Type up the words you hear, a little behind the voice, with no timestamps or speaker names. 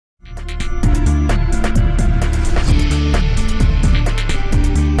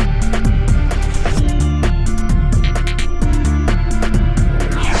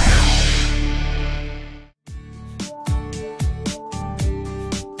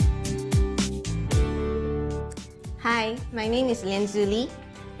Hi, my name is Lian Zuli,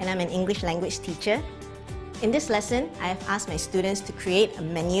 and I'm an English language teacher. In this lesson, I have asked my students to create a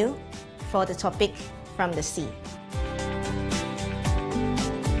menu for the topic from the sea.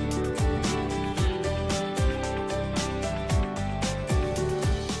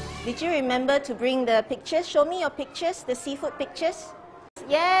 Did you remember to bring the pictures? Show me your pictures, the seafood pictures.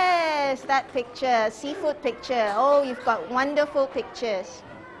 Yes, that picture, seafood picture. Oh, you've got wonderful pictures.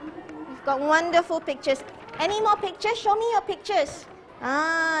 You've got wonderful pictures. Any more pictures? Show me your pictures.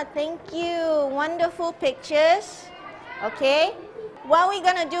 Ah, thank you. Wonderful pictures. Okay. What are we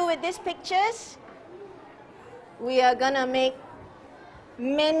going to do with these pictures? We are going to make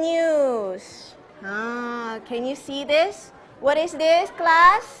menus. Ah, can you see this? What is this,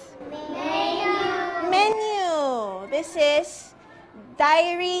 class? Menu. Menu. This is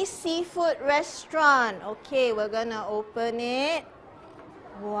Diary Seafood Restaurant. Okay, we're going to open it.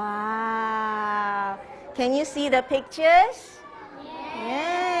 Wow. Can you see the pictures?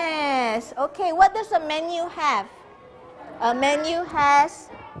 Yes. Okay, what does a menu have? A menu has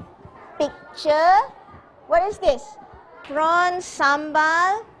picture. What is this? Prawn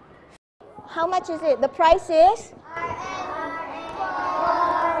sambal. How much is it? The price is?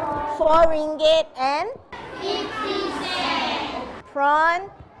 4 ringgit and 50 cents.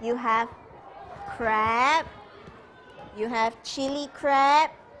 Prawn, you have crab, you have chili crab,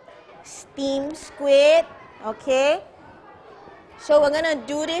 steamed squid, okay? So we're going to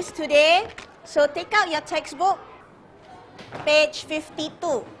do this today. So take out your textbook, page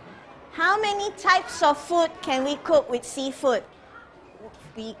 52. How many types of food can we cook with seafood?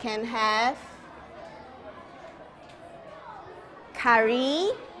 We can have curry.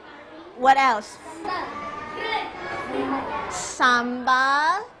 What else?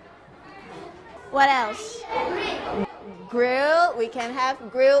 Sambal. What else? Grilled. We can have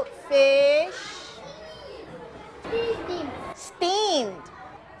grilled fish. Steamed.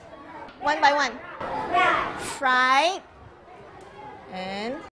 One by one. Fried.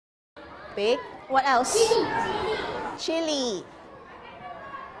 And baked. What else? Chili.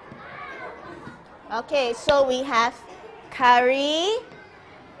 Okay, so we have curry,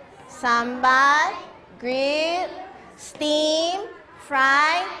 sambal, grilled, steamed,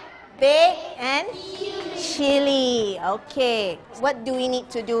 fried, baked, and chili. Okay, what do we need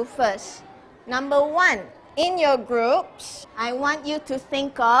to do first? Number 1, in your groups, I want you to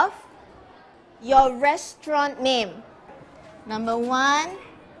think of your restaurant name. Number 1,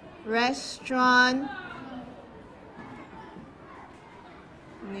 restaurant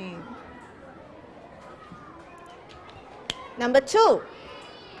name. Number 2,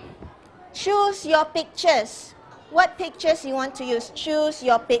 choose your pictures. What pictures you want to use? Choose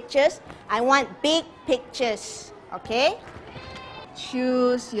your pictures. I want big pictures. Okay?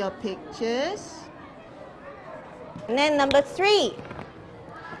 Choose your pictures. And then number 3,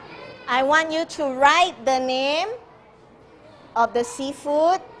 I want you to write the name of the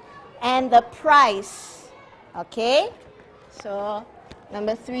seafood and the price. Okay? So,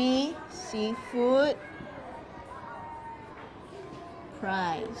 number 3, seafood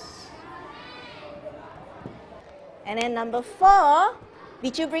price. And then number 4,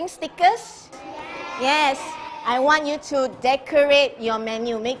 did you bring stickers? Yes. I want you to decorate your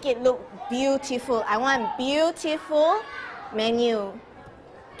menu. Make it look beautiful. I want beautiful menu.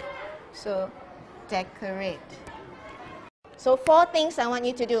 So, decorate. So, 4 things I want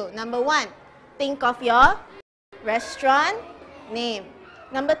you to do. Number 1, think of your restaurant name.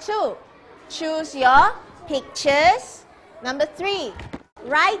 Number 2, choose your pictures. Number 3,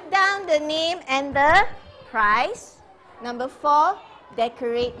 write down the name and the price. Number 4,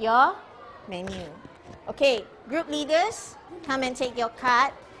 decorate your menu. Okay, group leaders, come and take your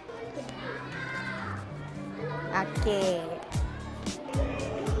card. Okay.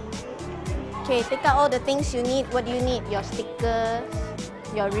 Okay, take out all the things you need. What do you need? Your stickers,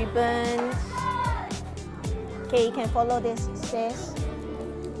 your ribbons. Okay, you can follow this. It says,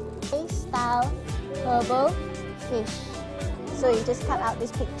 style, herbal, fish. So you just cut out this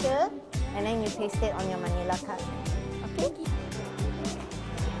picture and then you paste it on your manila card. Okay?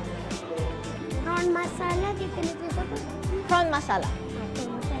 Prawn masala dipilih apa? Prawn masala.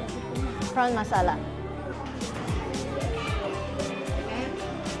 Prawn masala.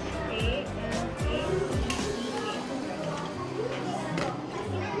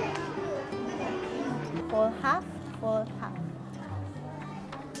 Full half, full half.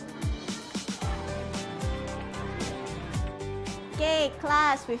 Okay,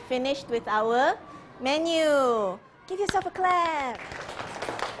 class, we finished with our menu. Give yourself a clap.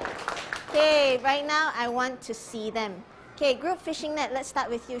 Okay, right now I want to see them. Okay, group fishing net, let's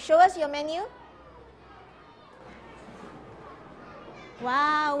start with you. Show us your menu.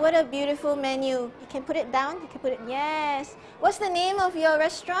 Wow, what a beautiful menu. You can put it down. You can put it, yes. What's the name of your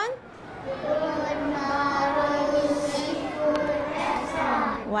restaurant?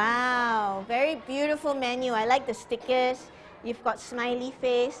 Wow, very beautiful menu. I like the stickers. You've got smiley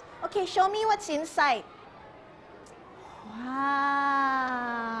face. Okay, show me what's inside.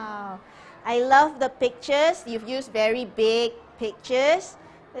 Wow. I love the pictures. You've used very big pictures.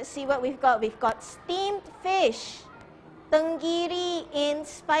 Let's see what we've got. We've got steamed fish. Tenggiri in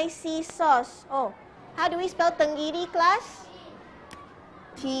spicy sauce. Oh, how do we spell tenggiri, class?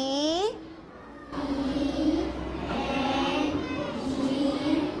 T.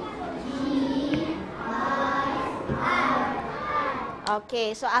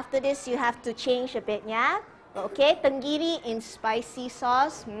 Okay, so after this you have to change a bit, yeah? Okay, tenggiri in spicy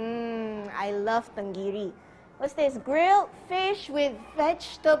sauce. I love tenggiri. What's this? Grilled fish with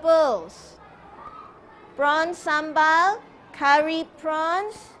vegetables. Prawn sambal, curry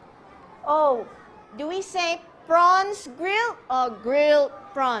prawns. Oh, do we say prawns grilled or grilled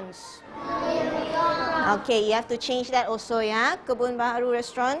prawns? Okay, you have to change that also, yeah? Kebun Baharu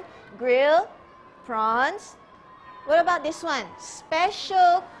restaurant, grilled prawns. What about this one?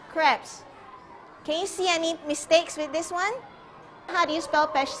 Special crabs. Can you see any mistakes with this one? How do you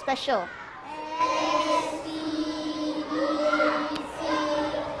spell special?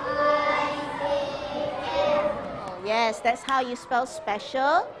 Yes, that's how you spell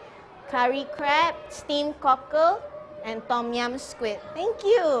special. Curry crab, steamed cockle, and tom yum squid. Thank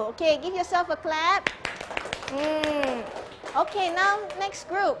you. Okay, give yourself a clap. Okay, now next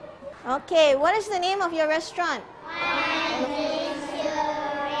group. Okay, what is the name of your restaurant?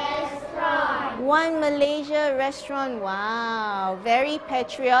 One Malaysia restaurant. Wow, very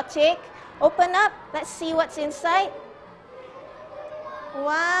patriotic. Open up. Let's see what's inside.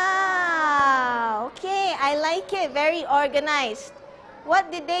 Wow. Okay, I like it. Very organized.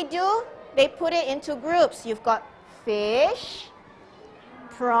 What did they do? They put it into groups. You've got fish,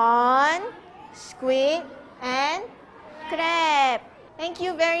 prawn, squid, and crab. Thank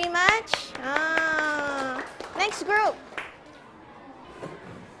you very much. Next group.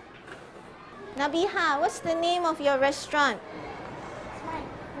 Nabiha, what's the name of your restaurant?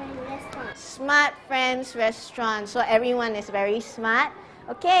 Smart Friends Restaurant. So everyone is very smart.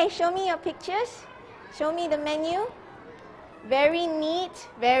 Okay, show me your pictures. Show me the menu. Very neat,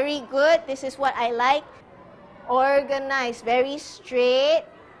 very good. This is what I like. Organized, very straight.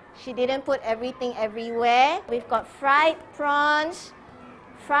 She didn't put everything everywhere. We've got fried prawns,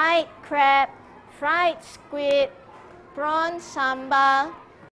 fried crab, fried squid, prawn sambal.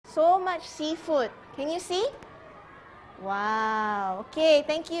 So much seafood. Can you see? Wow. Okay,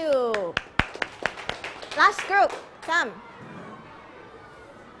 thank you. Last group, come.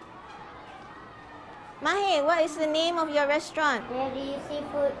 Mahe, what is the name of your restaurant? Dairy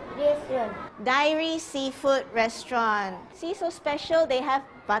Seafood Restaurant. Dairy Seafood Restaurant. See, so special. They have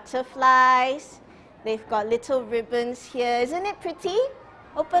butterflies. They've got little ribbons here. Isn't it pretty?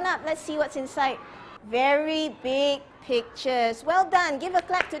 Open up. Let's see what's inside. Very big pictures. Well done. Give a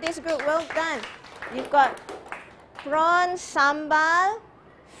clap to this group. Well done. You've got prawn sambal,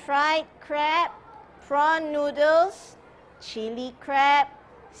 fried crab, prawn noodles, chili crab,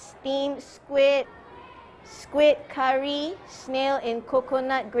 steamed squid, squid curry, snail in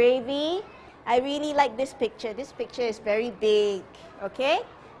coconut gravy. I really like this picture. This picture is very big. Okay?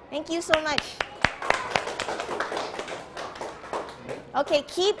 Thank you so much. Okay,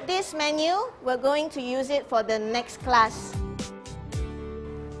 keep this menu. We're going to use it for the next class.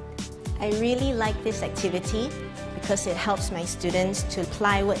 I really like this activity because it helps my students to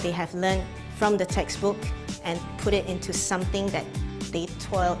apply what they have learned from the textbook and put it into something that they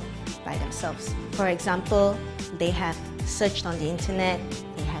toiled by themselves. For example, they have searched on the internet,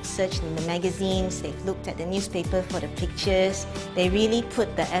 they have searched in the magazines, they've looked at the newspaper for the pictures. They really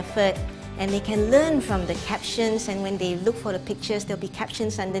put the effort and they can learn from the captions, and when they look for the pictures, there'll be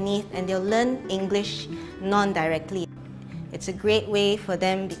captions underneath and they'll learn English non-directly. It's a great way for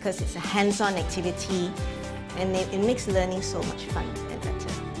them because it's a hands-on activity and it makes learning so much fun at that time.